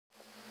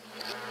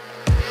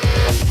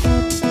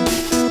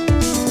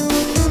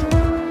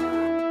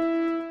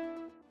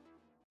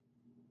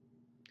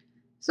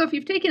So if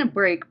you've taken a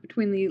break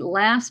between the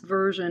last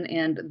version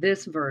and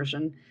this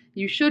version,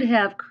 you should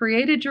have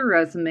created your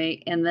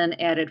resume and then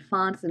added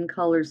fonts and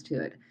colors to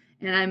it.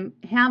 And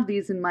I have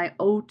these in my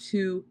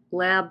O2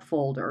 lab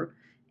folder,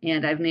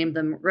 and I've named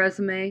them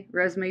Resume,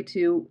 Resume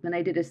 2, then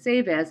I did a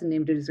save as and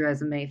named it as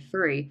Resume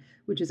 3,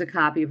 which is a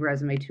copy of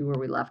Resume 2 where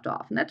we left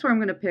off. And that's where I'm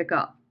going to pick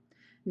up.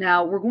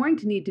 Now, we're going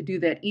to need to do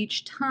that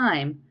each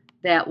time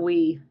that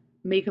we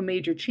make a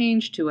major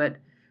change to it.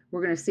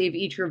 We're going to save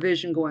each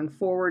revision going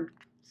forward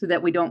so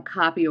that we don't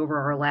copy over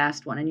our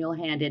last one, and you'll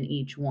hand in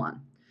each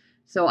one.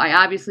 So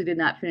I obviously did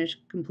not finish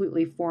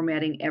completely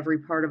formatting every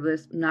part of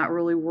this. I'm not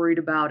really worried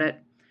about it.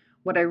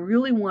 What I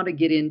really want to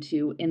get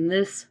into in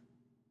this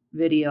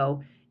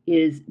video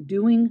is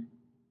doing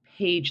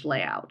page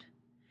layout.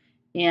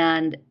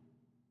 And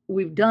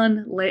we've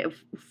done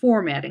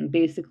formatting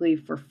basically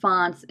for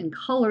fonts and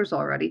colors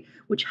already,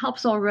 which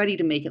helps already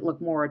to make it look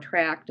more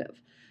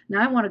attractive.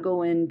 Now I want to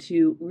go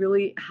into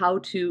really how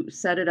to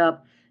set it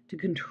up to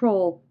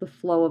control the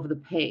flow of the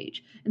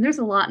page. And there's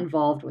a lot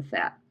involved with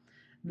that.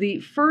 The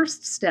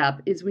first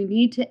step is we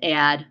need to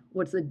add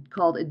what's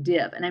called a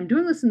div. And I'm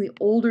doing this in the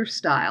older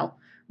style.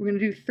 We're going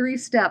to do 3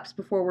 steps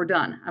before we're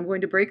done. I'm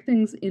going to break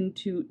things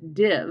into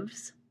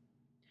divs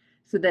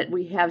so that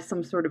we have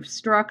some sort of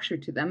structure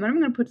to them. And I'm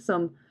going to put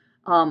some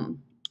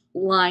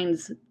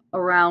lines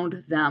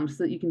around them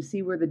so that you can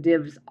see where the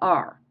divs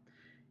are.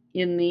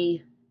 In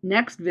the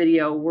next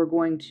video, we're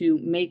going to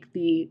make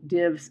the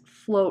divs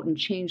float and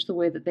change the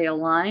way that they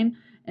align.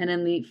 And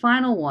in the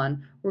final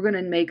one, we're going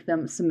to make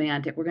them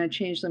semantic. We're going to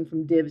change them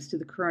from divs to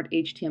the current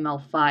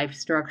HTML5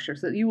 structure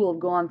so that you will have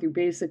gone through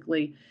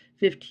basically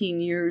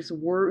 15 years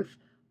worth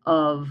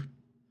of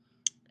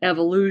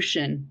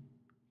evolution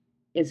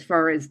as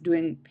far as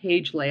doing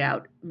page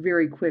layout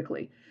very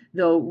quickly.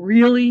 Though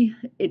really,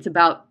 it's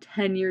about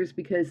 10 years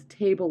because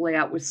table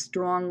layout was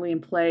strongly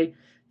in play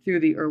through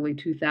the early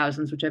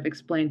 2000s, which I've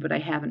explained, but I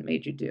haven't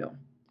made you do.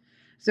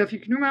 So if you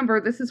can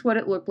remember, this is what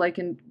it looked like,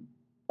 and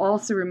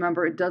also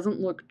remember it doesn't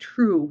look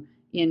true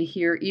in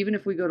here. Even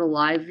if we go to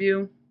live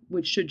view,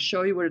 which should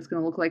show you what it's going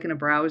to look like in a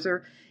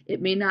browser,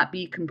 it may not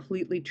be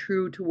completely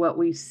true to what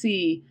we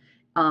see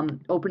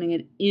opening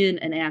it in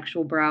an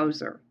actual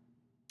browser.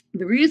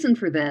 The reason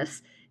for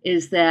this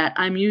is that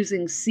I'm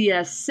using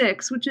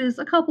CS6, which is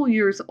a couple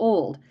years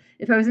old.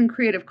 If I was in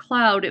Creative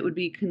Cloud, it would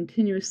be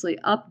continuously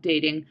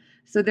updating.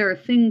 So there are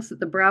things that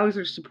the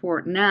browsers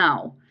support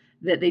now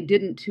that they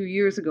didn't 2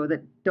 years ago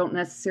that don't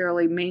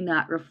necessarily may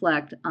not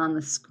reflect on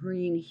the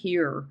screen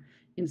here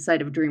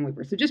inside of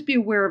Dreamweaver. So just be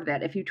aware of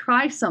that. If you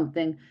try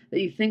something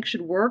that you think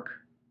should work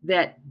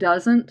that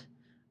doesn't,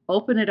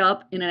 open it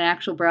up in an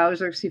actual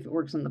browser, see if it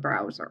works in the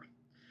browser.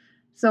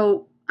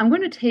 So I'm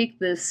going to take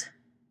this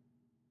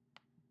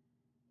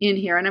in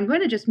here and I'm going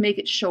to just make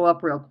it show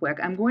up real quick.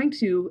 I'm going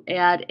to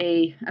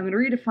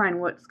redefine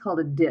what's called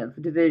a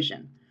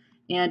division.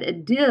 And a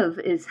div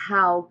is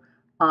how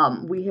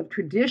we have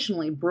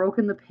traditionally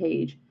broken the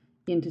page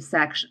into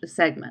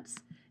segments.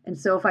 And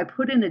so if I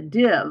put in a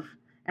div,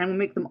 and I'm going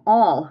to make them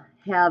all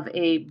have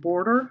a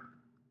border,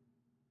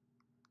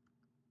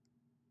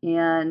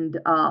 and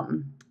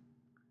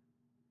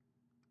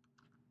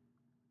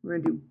we're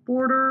going to do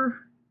border,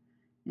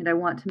 and I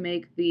want to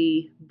make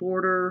the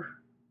border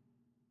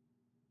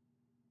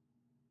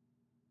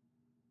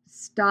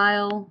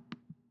style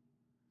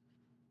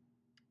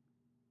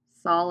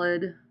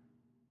solid.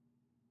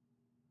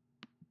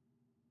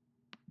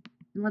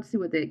 And let's see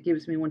what that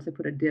gives me once I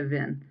put a div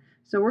in.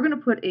 So we're going to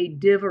put a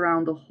div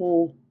around the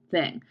whole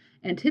thing.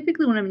 And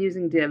typically when I'm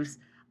using divs,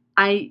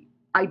 I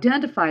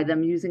identify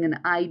them using an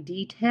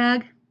ID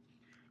tag,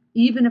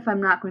 even if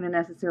I'm not going to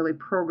necessarily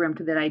program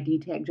to that ID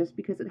tag, just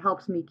because it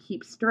helps me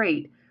keep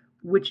straight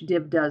which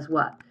div does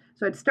what.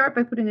 So I'd start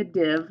by putting a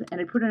div, and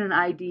I'd put in an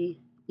ID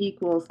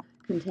equals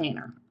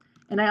container.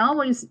 And I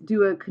always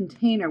do a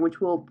container,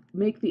 which will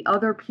make the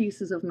other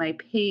pieces of my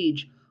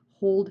page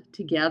hold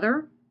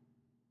together.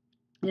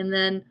 And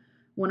then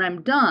when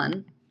I'm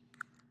done,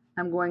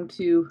 I'm going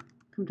to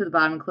come to the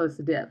bottom and close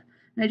the div.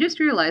 And I just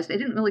realized I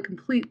didn't really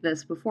complete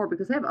this before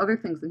because I have other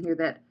things in here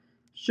that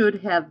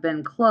should have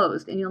been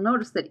closed. And you'll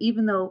notice that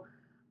even though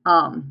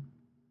I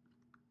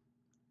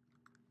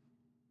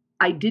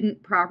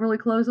didn't properly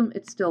close them,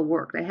 it still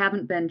worked. I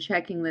haven't been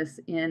checking this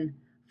in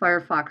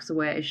Firefox the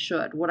way I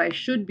should. What I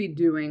should be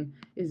doing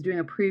is doing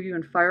a preview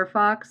in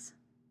Firefox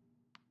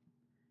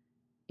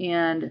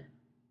and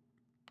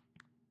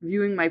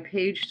viewing my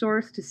page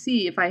source to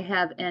see if I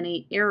have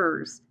any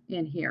errors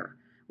in here,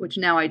 which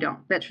now I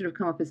don't. That should have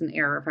come up as an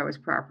error if I was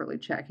properly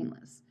checking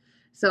this.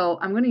 So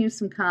I'm going to use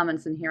some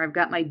comments in here. I've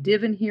got my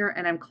div in here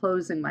and I'm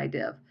closing my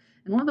div.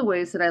 And one of the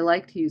ways that I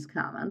like to use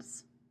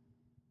comments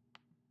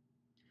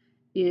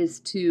is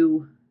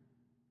to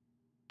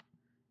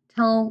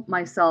tell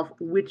myself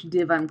which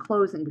div I'm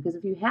closing, because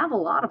if you have a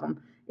lot of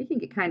them, it can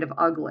get kind of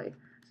ugly.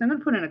 So I'm going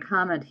to put in a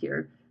comment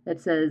here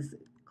that says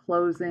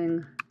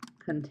closing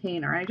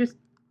container. I just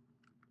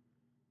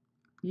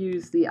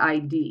use the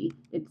ID.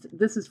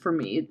 This is for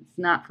me. It's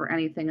not for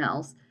anything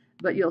else.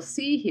 But you'll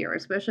see here,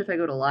 especially if I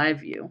go to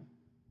live view,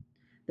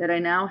 that I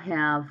now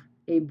have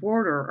a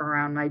border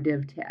around my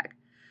div tag.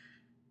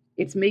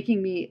 It's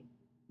making me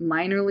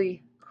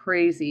minorly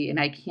crazy, and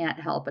I can't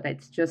help it.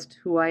 It's just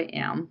who I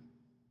am.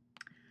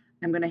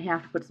 I'm going to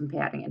have to put some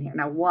padding in here.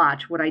 Now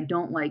watch, what I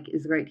don't like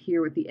is right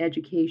here with the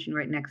education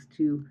right next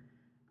to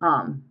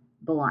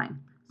the line.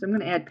 So I'm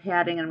going to add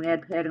padding, and I'm going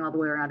to add padding all the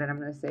way around, and I'm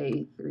going to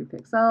say 3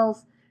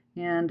 pixels,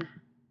 and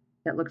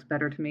that looks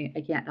better to me.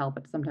 I can't help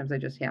it. Sometimes I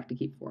just have to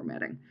keep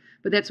formatting.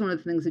 But that's one of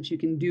the things that you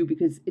can do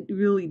because it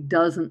really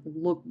doesn't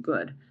look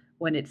good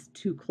when it's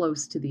too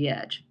close to the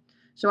edge.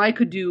 So I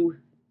could do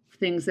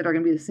things that are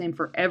going to be the same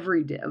for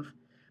every div,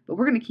 but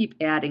we're going to keep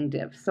adding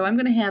divs. So I'm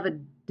going to have a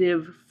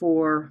div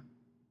for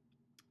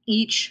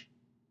each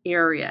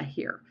area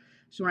here.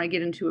 So when I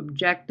get into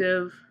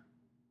objective,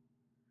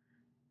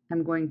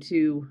 I'm going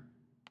to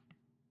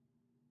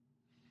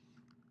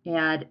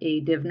add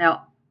a div.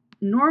 Now,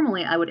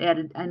 normally I would add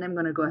it, and I'm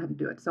going to go ahead and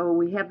do it. So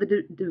we have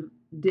the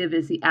div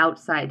is the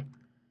outside,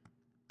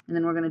 and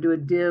then we're going to do a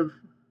div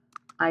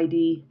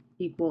ID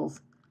equals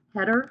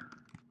header,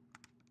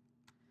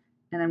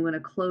 and I'm going to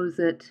close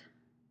it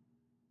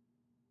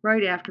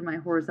right after my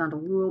horizontal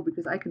rule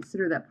because I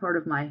consider that part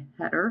of my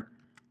header.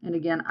 And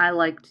again, I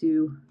like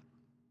to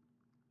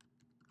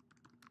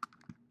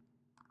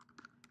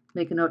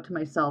make a note to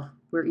myself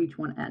where each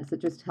one ends.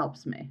 It just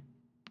helps me.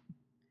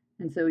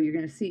 And so you're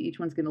going to see each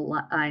one's going to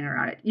line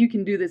around it. You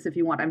can do this if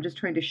you want. I'm just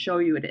trying to show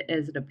you it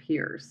as it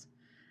appears.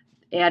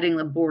 Adding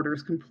the border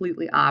is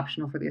completely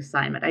optional for the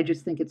assignment. I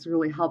just think it's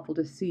really helpful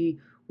to see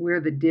where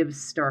the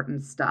divs start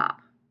and stop.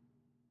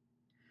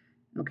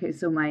 Okay,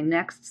 so my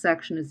next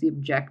section is the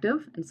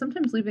objective, and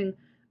sometimes leaving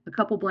a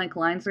couple blank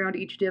lines around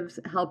each div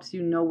helps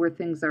you know where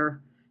things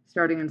are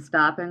starting and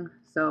stopping.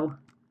 So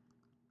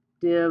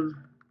div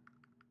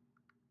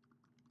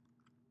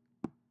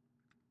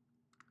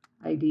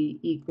ID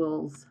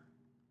equals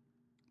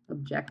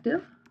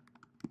objective.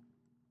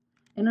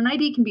 And an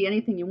ID can be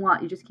anything you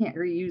want, you just can't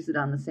reuse it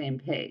on the same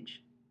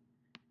page.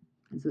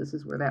 And so this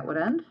is where that would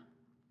end.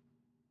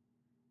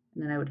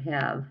 And then I would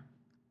have,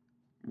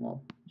 and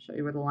we'll show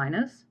you where the line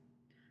is.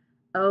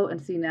 Oh,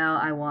 and see, now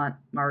I want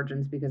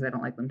margins because I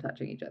don't like them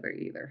touching each other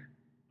either.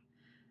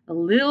 A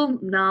little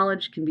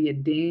knowledge can be a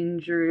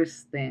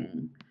dangerous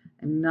thing.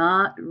 I'm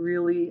not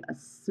really a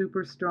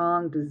super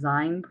strong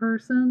design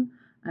person.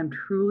 I'm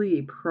truly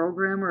a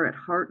programmer at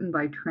heart and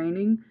by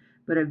training,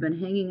 but I've been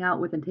hanging out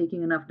with and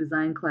taking enough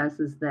design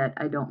classes that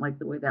I don't like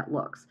the way that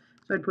looks.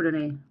 So I'd put in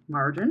a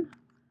margin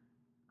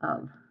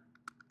of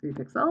 3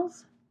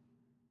 pixels.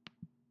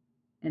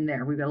 And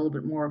there, we've got a little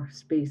bit more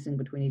spacing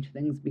between each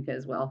things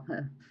because, well,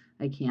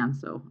 I can,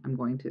 so I'm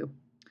going to.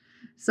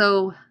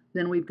 So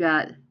then we've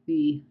got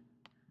the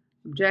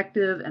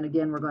objective, and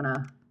again, we're going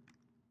to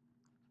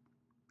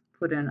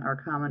put in our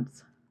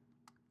comments.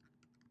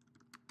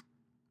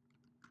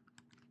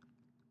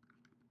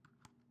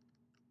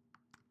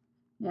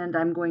 And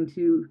I'm going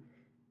to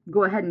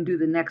go ahead and do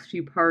the next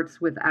few parts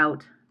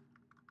without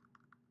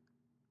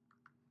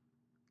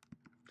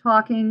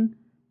talking.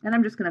 And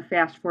I'm just going to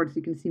fast forward so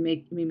you can see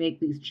me make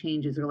these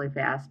changes really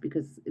fast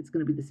because it's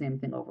going to be the same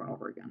thing over and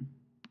over again.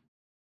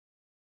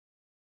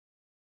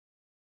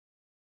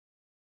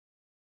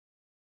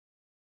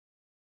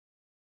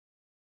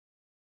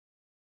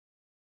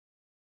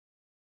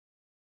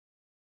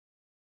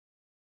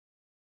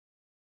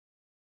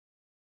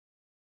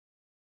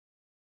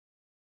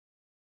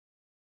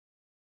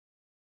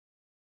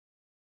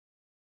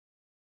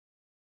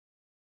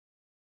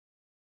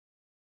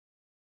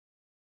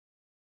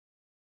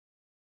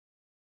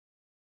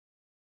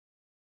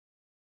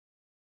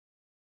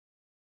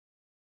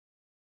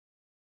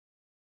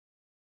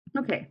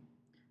 Okay,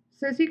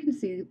 so as you can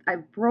see,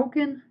 I've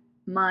broken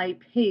my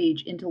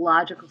page into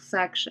logical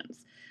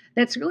sections.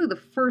 That's really the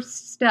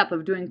first step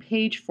of doing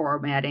page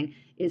formatting,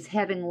 is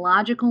having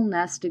logical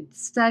nested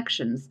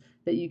sections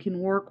that you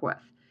can work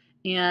with.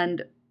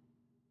 And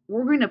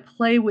we're going to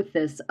play with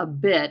this a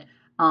bit.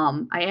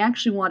 I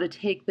actually want to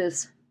take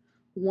this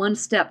one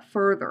step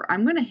further.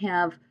 I'm going to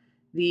have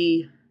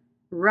the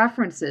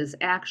references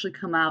actually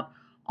come out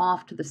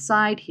off to the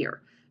side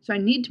here. So I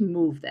need to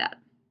move that,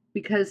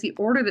 because the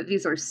order that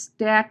these are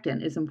stacked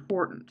in is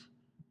important.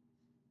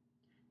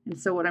 And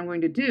so what I'm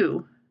going to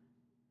do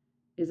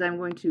is I'm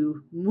going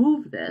to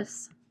move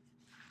this,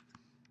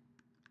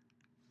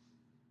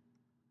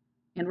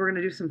 and we're going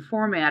to do some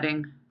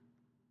formatting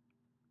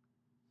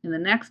in the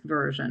next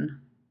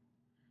version.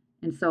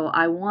 And so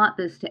I want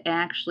this to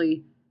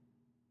actually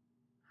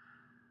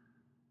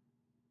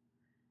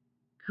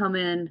come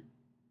in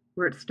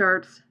where it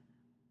starts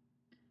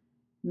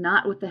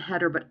not with the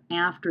header, but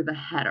after the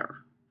header.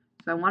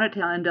 So I want it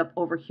to end up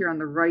over here on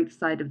the right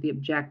side of the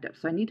objective.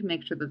 So I need to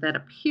make sure that that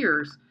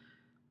appears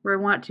where I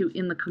want it to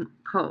in the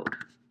code.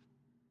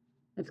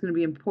 It's going to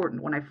be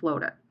important when I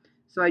float it.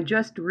 So I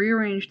just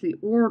rearranged the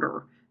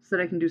order so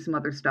that I can do some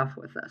other stuff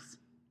with this.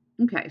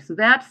 Okay, so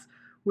that's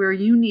where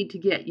you need to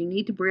get. You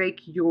need to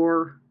break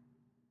your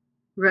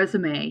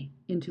resume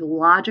into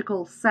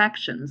logical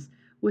sections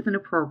with an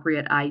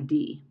appropriate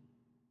ID.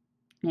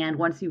 And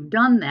once you've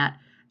done that,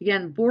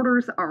 Again,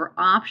 borders are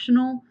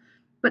optional,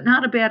 but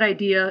not a bad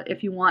idea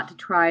if you want to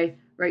try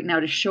right now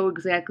to show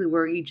exactly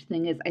where each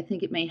thing is. I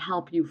think it may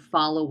help you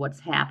follow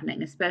what's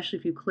happening, especially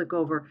if you click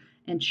over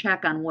and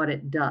check on what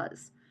it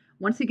does.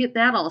 Once you get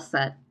that all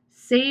set,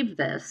 save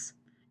this,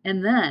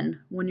 and then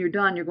when you're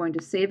done, you're going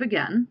to save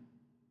again,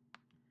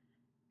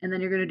 and then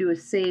you're going to do a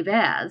save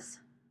as,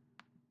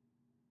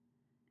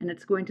 and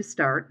it's going to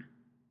start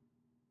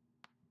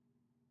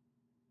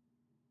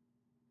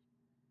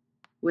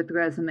with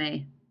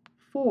resume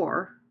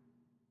 4,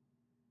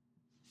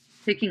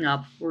 picking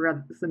up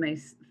where resume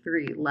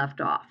 3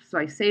 left off. So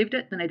I saved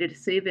it, then I did a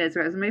save as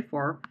resume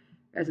 4.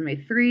 Resume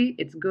 3,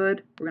 it's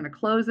good. We're going to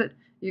close it.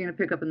 You're going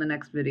to pick up in the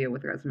next video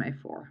with resume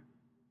 4.